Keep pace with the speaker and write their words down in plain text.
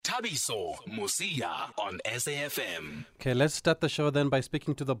Tabiso Musia on SAFM. Okay, let's start the show then by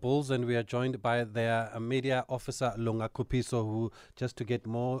speaking to the Bulls, and we are joined by their media officer, Lunga Kupiso, who just to get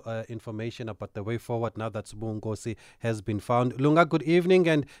more information about the way forward now that Sbu Nkosi has been found. Lunga, good evening,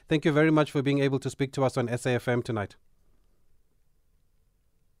 and thank you very much for being able to speak to us on SAFM tonight.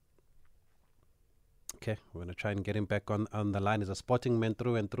 Okay, we're going to try and get him back on the line. He's a sporting man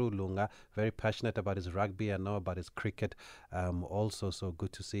through and through, Lunga. Very passionate about his rugby. I know about his cricket also. So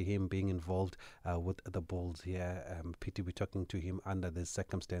good to see him being involved with the Bulls here. Pity we're talking to him under these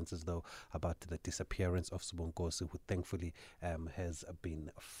circumstances, though, about the disappearance of Sbu Nkosi, who thankfully has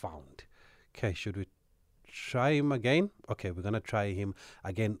been found. Okay, should we try him again? Okay, we're going to try him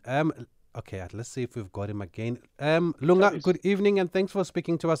again. Okay, let's see if we've got him again. Lunga, good evening, and thanks for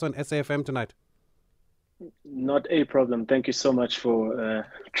speaking to us on SAFM tonight. Not a problem. Thank you so much for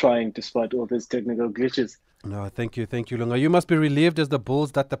trying despite all these technical glitches. No, thank you, Lunga. You must be relieved as the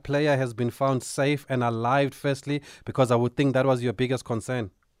Bulls that the player has been found safe and alive, firstly, because I would think that was your biggest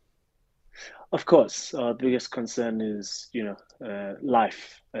concern. Of course, our biggest concern is,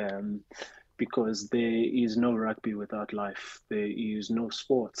 life, because there is no rugby without life. There is no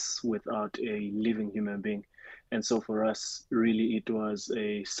sports without a living human being. And so for us, really, it was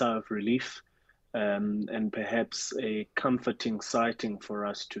a sigh of relief. And perhaps a comforting sighting for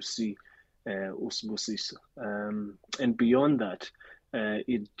us to see Usbusiso. And beyond that,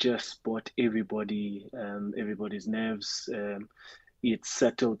 it just brought everybody's nerves. It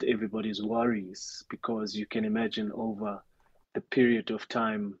settled everybody's worries, because you can imagine over the period of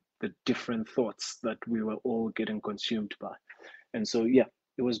time, the different thoughts that we were all getting consumed by. And so, yeah,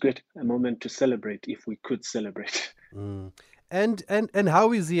 it was great, a moment to celebrate if we could celebrate. And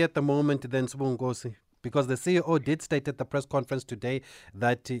how is he at the moment then, Sbu Nkosi? Because the CEO did state at the press conference today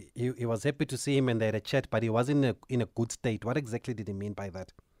that he was happy to see him and they had a chat, but he was in a good state. What exactly did he mean by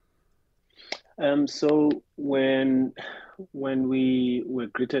that? So when we were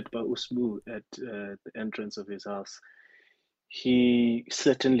greeted by Usbu at the entrance of his house, he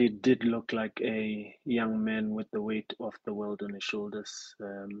certainly did look like a young man with the weight of the world on his shoulders.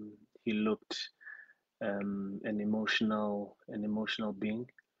 He looked an emotional being.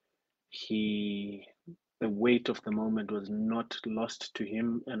 The weight of the moment was not lost to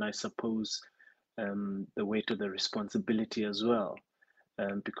him, and I suppose the weight of the responsibility as well,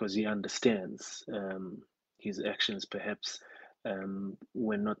 because he understands his actions perhaps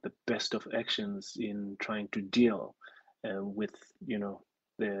were not the best of actions in trying to deal with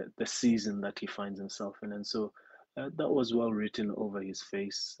the season that he finds himself in, and so that was well written over his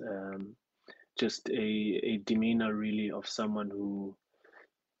face. Just a demeanor really of someone who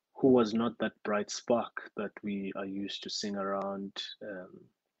was not that bright spark that we are used to seeing around.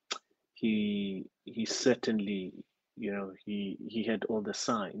 He certainly, he had all the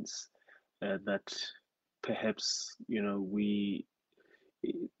signs that perhaps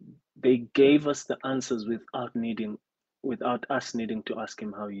they gave us the answers without us needing to ask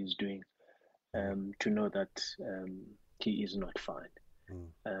him how he's doing, to know that he is not fine.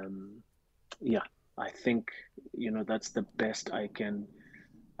 Yeah, I think that's the best I can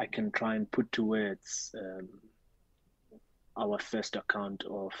try and put to words our first account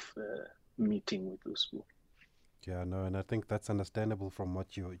of meeting with Usbu. Yeah, no, and I think that's understandable from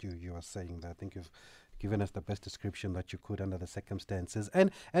what you are saying there. I think you've given us the best description that you could under the circumstances.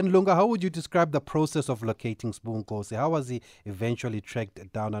 And Lunga, how would you describe the process of locating Sbu Nkosi? How was he eventually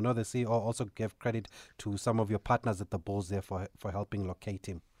tracked down? I know the CEO also gave credit to some of your partners at the Bulls there for helping locate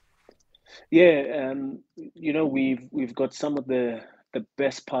him. Yeah, we've got some of the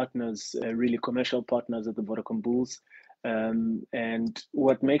best partners, really commercial partners at the Vodacom Bulls. And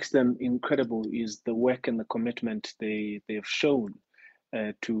what makes them incredible is the work and the commitment they've shown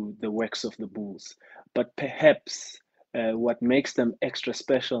to the works of the Bulls. But perhaps what makes them extra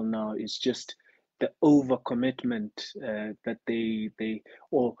special now is just the overcommitment that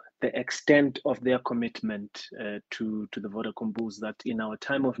or the extent of their commitment to the Vodacom Bulls, that in our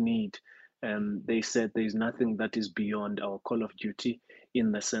time of need, they said there's nothing that is beyond our call of duty,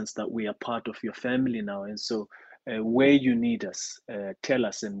 in the sense that we are part of your family now. And so where you need us, tell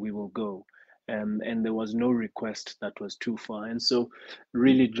us and we will go. And there was no request that was too far. And so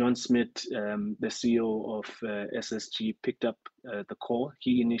really John Smith, the CEO of SSG, picked up the call.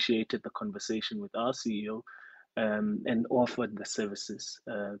 He initiated the conversation with our CEO and offered the services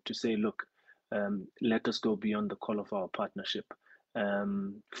to say, look, let us go beyond the call of our partnership.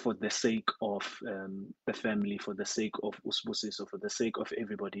 For the sake of the family, for the sake of Usbusiso, for the sake of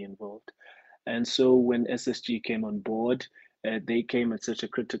everybody involved. And so when SSG came on board, they came at such a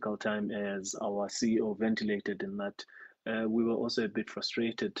critical time, as our CEO ventilated, in that we were also a bit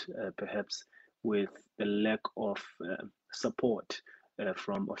frustrated, perhaps, with the lack of support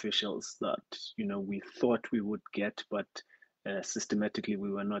from officials that we thought we would get, but systematically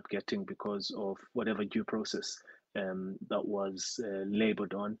we were not getting because of whatever due process that was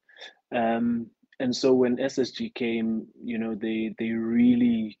labored on. And so when SSG came, they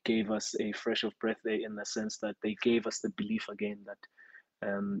really gave us a fresh of breath there, in the sense that they gave us the belief again that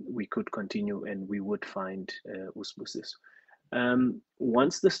we could continue and we would find Usbusis.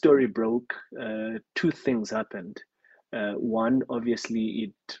 Once the story broke, two things happened. One,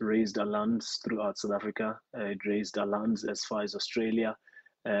 obviously, it raised alarms throughout South Africa. It raised alarms as far as Australia.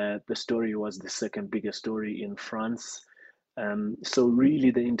 The story was the second biggest story in France. So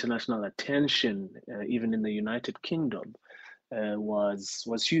really, the international attention, even in the United Kingdom,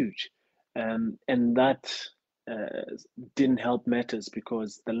 was huge, and that didn't help matters,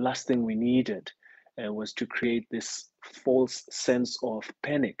 because the last thing we needed was to create this false sense of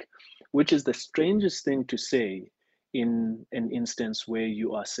panic, which is the strangest thing to say in an instance where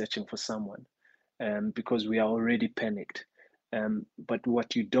you are searching for someone, because we are already panicked. But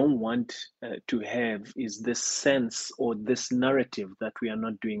what you don't want to have is this sense or this narrative that we are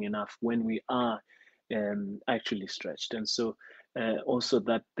not doing enough when we are actually stretched. And so also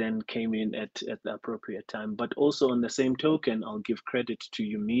that then came in at the appropriate time. But also, on the same token, I'll give credit to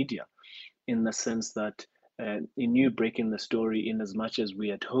you media, in the sense that in you breaking the story, in as much as we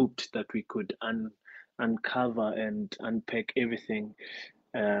had hoped that we could uncover and unpack everything,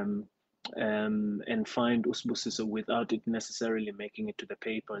 and find Usbusiso without it necessarily making it to the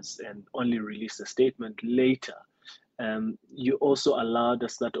papers, and only release a statement later. You also allowed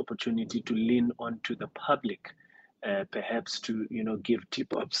us that opportunity to lean onto the public, perhaps to give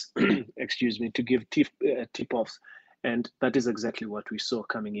tip-offs, excuse me, to give tip-offs, and that is exactly what we saw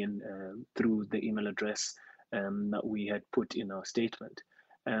coming in through the email address that we had put in our statement.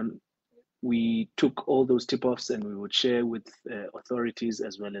 We took all those tip-offs and we would share with authorities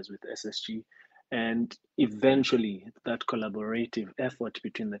as well as with SSG. And eventually, that collaborative effort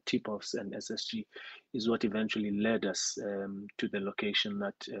between the tip-offs and SSG is what eventually led us to the location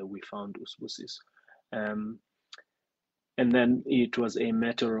that we found Usbusis. And then it was a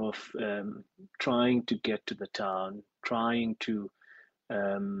matter of trying to get to the town, trying to,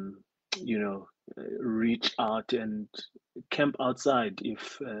 reach out and camp outside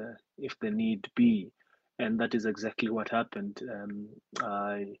if the need be, and that is exactly what happened.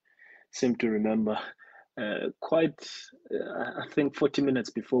 I seem to remember I think 40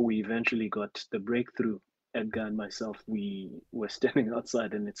 minutes before we eventually got the breakthrough, Edgar and myself, we were standing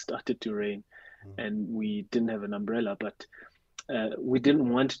outside and it started to rain, and we didn't have an umbrella, but we didn't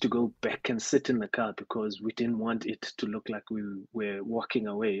want to go back and sit in the car because we didn't want it to look like we were walking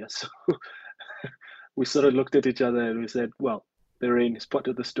away. So we sort of looked at each other and we said, well, the rain is part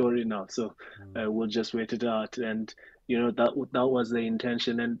of the story now, so we'll just wait it out. And that was the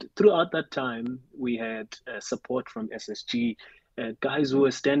intention. And throughout that time, we had support from SSG, guys who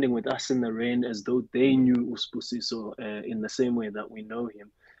were standing with us in the rain as though they knew Usbusiso in the same way that we know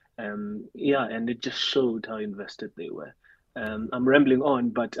him. And it just showed how invested they were. I'm rambling on,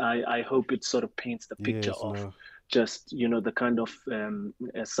 but I hope it sort of paints the picture of just the kind of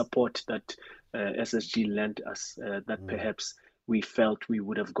support that SSG lent us that perhaps we felt we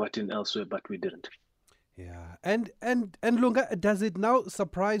would have gotten elsewhere, but we didn't. Yeah, and Lunga, does it now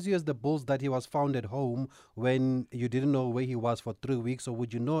surprise you as the Bulls that he was found at home when you didn't know where he was for 3 weeks, or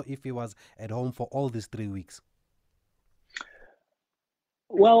would you know if he was at home for all these 3 weeks?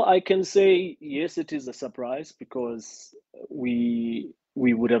 Well, I can say yes, it is a surprise, because we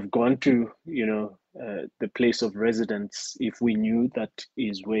would have gone to the place of residence if we knew that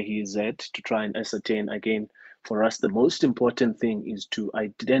is where he is at, to try and ascertain. Again, for us, the most important thing is to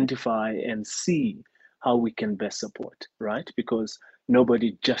identify and see how we can best support, right? Because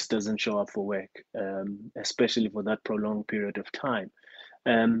nobody just doesn't show up for work, especially for that prolonged period of time.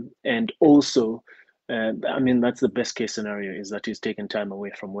 And also, that's the best case scenario, is that he's taken time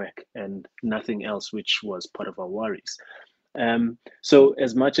away from work and nothing else, which was part of our worries. So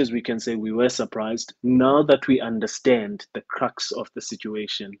as much as we can say we were surprised, now that we understand the crux of the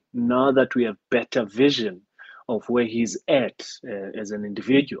situation, now that we have better vision of where he's at as an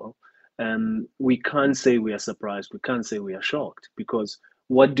individual, we can't say we are surprised. We can't say we are shocked, because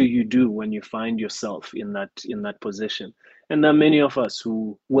what do you do when you find yourself in that position? And there are many of us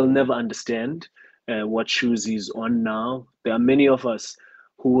who will never understand what shoes he's on now. There are many of us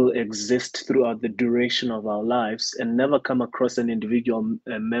who will exist throughout the duration of our lives and never come across an individual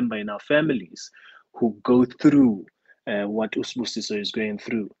member in our families who go through what Usbusiso is going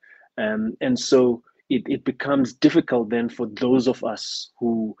through. And so it becomes difficult then for those of us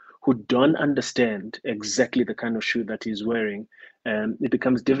who don't understand exactly the kind of shoe that he's wearing. It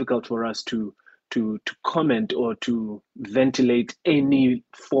becomes difficult for us to comment or to ventilate any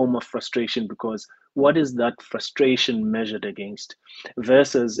form of frustration, because what is that frustration measured against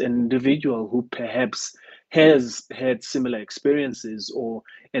versus an individual who perhaps has had similar experiences, or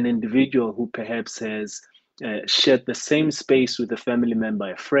an individual who perhaps has shared the same space with a family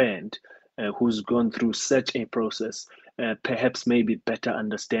member, a friend who's gone through such a process, perhaps maybe better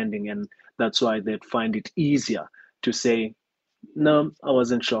understanding. And that's why they'd find it easier to say, no, I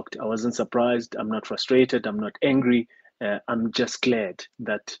wasn't shocked. I wasn't surprised. I'm not frustrated. I'm not angry. I'm just glad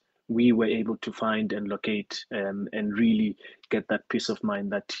that we were able to find and locate and really get that peace of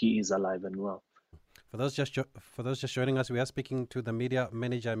mind that he is alive and well. For those just joining us, we are speaking to the media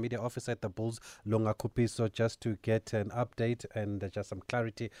manager and media officer at the Bulls, Lunga Khupiso, just to get an update and just some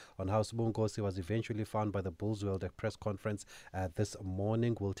clarity on how Sbu Nkosi was eventually found by the Bulls. We'll held a press conference this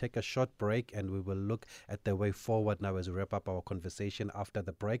morning. We'll take a short break and we will look at the way forward now as we wrap up our conversation after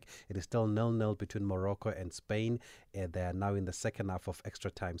the break. It is still 0-0 between Morocco and Spain. They are now in the second half of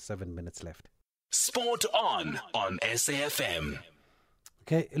extra time, 7 minutes left. Sport on SAFM.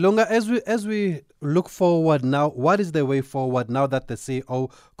 Okay, Lunga, as we look forward now, what is the way forward now that the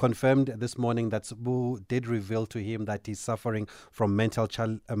CEO confirmed this morning that Sbu did reveal to him that he's suffering from mental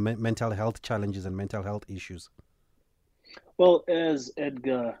health challenges and mental health issues? Well, as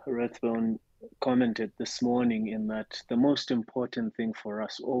Edgar Rathbone commented this morning, in that the most important thing for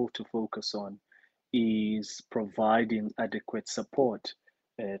us all to focus on is providing adequate support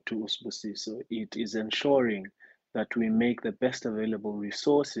to Usbusiso. It is ensuring that we make the best available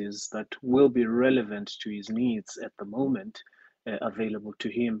resources that will be relevant to his needs at the moment available to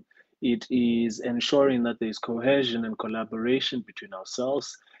him. It is ensuring that there is cohesion and collaboration between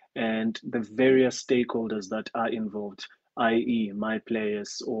ourselves and the various stakeholders that are involved, i.e. my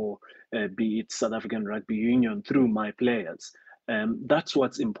players, or be it South African Rugby Union through my players. That's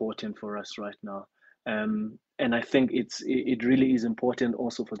what's important for us right now. And I think it really is important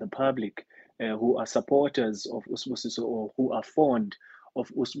also for the public who are supporters of Usbusiso or who are fond of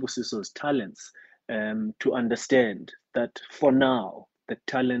Usbusiso's talents to understand that for now, the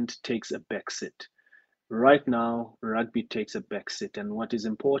talent takes a backseat. Right now, rugby takes a backseat. And what is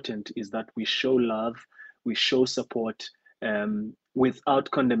important is that we show love, we show support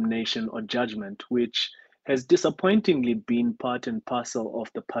without condemnation or judgment, which has disappointingly been part and parcel of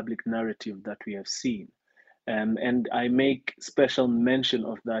the public narrative that we have seen. And I make special mention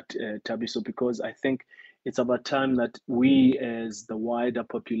of that, Tabiso, because I think it's about time that we, as the wider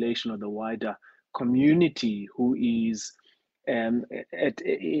population or the wider community who is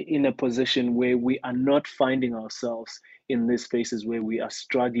in a position where we are not finding ourselves in these spaces where we are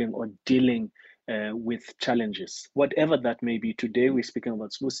struggling or dealing with challenges, whatever that may be. Today, we're speaking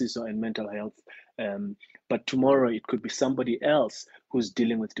about Sbusiso and mental health, but tomorrow it could be somebody else who's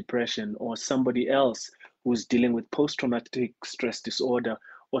dealing with depression, or somebody else who's dealing with post-traumatic stress disorder,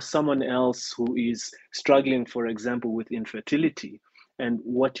 or someone else who is struggling, for example, with infertility. And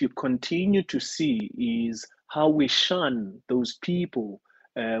what you continue to see is how we shun those people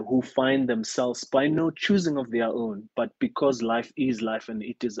who find themselves, by no choosing of their own, but because life is life and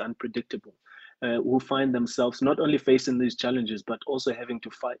it is unpredictable, who find themselves not only facing these challenges, but also having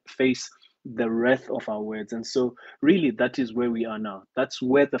to face the wrath of our words. And so really that is where we are now. That's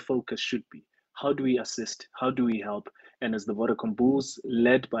where the focus should be. How do we assist? How do we help? And as the Vodacom Bulls,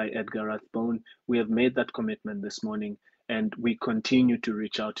 led by Edgar Rathbone, we have made that commitment this morning, and we continue to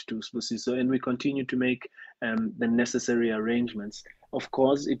reach out to Usbusiso, and we continue to make the necessary arrangements. Of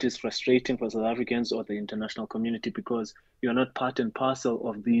course, it is frustrating for South Africans or the international community because you're not part and parcel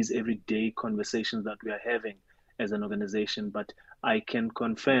of these everyday conversations that we are having as an organization. But I can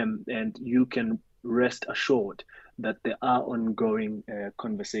confirm, and you can rest assured, that there are ongoing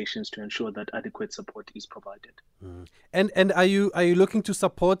conversations to ensure that adequate support is provided. And are you looking to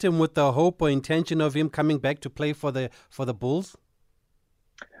support him with the hope or intention of him coming back to play for the Bulls?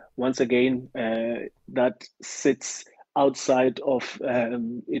 Once again, that sits outside of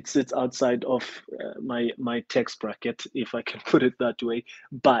my text bracket, if I can put it that way.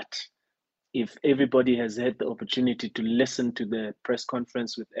 But if everybody has had the opportunity to listen to the press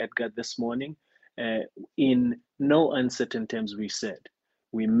conference with Edgar this morning, in no uncertain terms, we said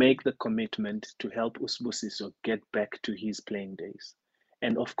we make the commitment to help Usbusiso get back to his playing days.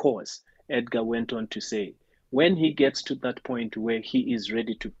 And of course, Edgar went on to say, when he gets to that point where he is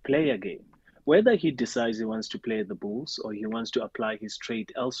ready to play again, whether he decides he wants to play the Bulls or he wants to apply his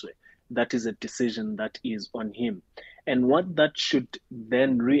trade elsewhere, that is a decision that is on him. And what that should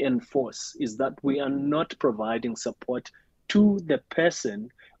then reinforce is that we are not providing support to the person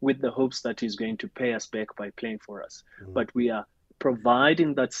with the hopes that he's going to pay us back by playing for us, but we are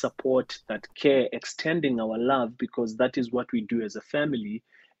providing that support, that care, extending our love, because that is what we do as a family,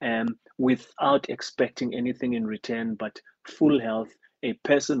 without expecting anything in return but full health, a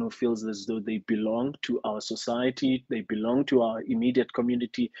person who feels as though they belong to our society, they belong to our immediate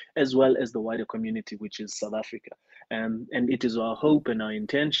community, as well as the wider community, which is South Africa. And it is our hope and our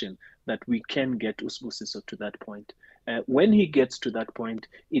intention that we can get Usbusiso to that point. When he gets to that point,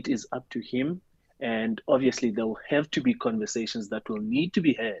 it is up to him. And obviously, there will have to be conversations that will need to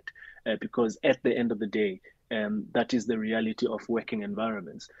be had, because at the end of the day, that is the reality of working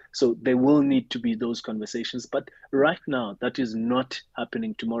environments. So there will need to be those conversations. But right now, that is not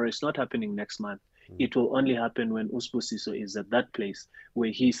happening tomorrow. It's not happening next month. It will only happen when Usbusiso is at that place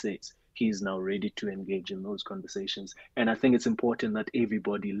where he says he is now ready to engage in those conversations. And I think it's important that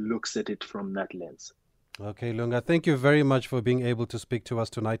everybody looks at it from that lens. Okay, Lunga, thank you very much for being able to speak to us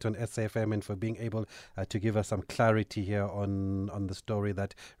tonight on SAFM and for being able to give us some clarity here on the story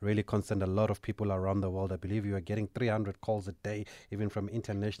that really concerned a lot of people around the world. I believe you are getting 300 calls a day, even from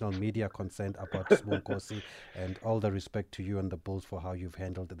international media concerned about Sbu Nkosi, and all the respect to you and the Bulls for how you've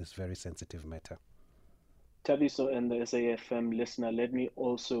handled this very sensitive matter. Tabiso and the SAFM listener, let me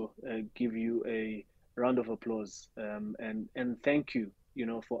also give you a round of applause and thank you,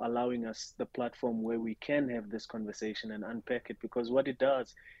 for allowing us the platform where we can have this conversation and unpack it, because what it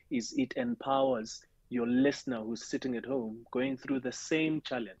does is it empowers your listener who's sitting at home going through the same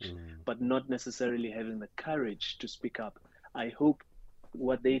challenge, but not necessarily having the courage to speak up. I hope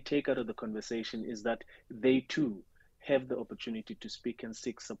what they take out of the conversation is that they too have the opportunity to speak and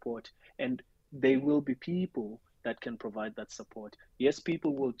seek support. And there will be people that can provide that support. Yes,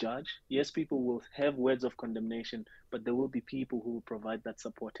 people will judge. Yes, people will have words of condemnation, but there will be people who will provide that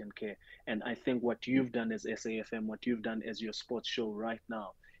support and care. And I think what you've done as SAFM, what you've done as your sports show right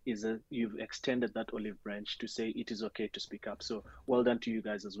now, is that you've extended that olive branch to say it is okay to speak up. So well done to you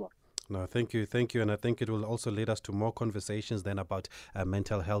guys as well. No, thank you. And I think it will also lead us to more conversations then about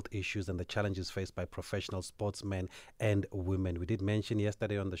mental health issues and the challenges faced by professional sportsmen and women. We did mention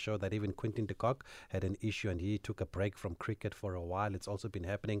yesterday on the show that even Quinton de Kock had an issue and he took a break from cricket for a while. It's also been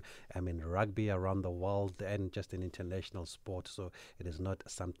happening in rugby around the world and just in international sport. So it is not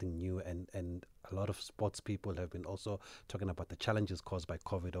something new, and a lot of sports people have been also talking about the challenges caused by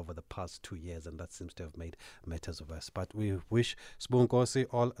COVID over the past 2 years, and that seems to have made matters worse. But we wish Sbu Nkosi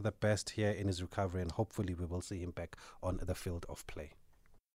all the best here in his recovery, and hopefully we will see him back on the field of play.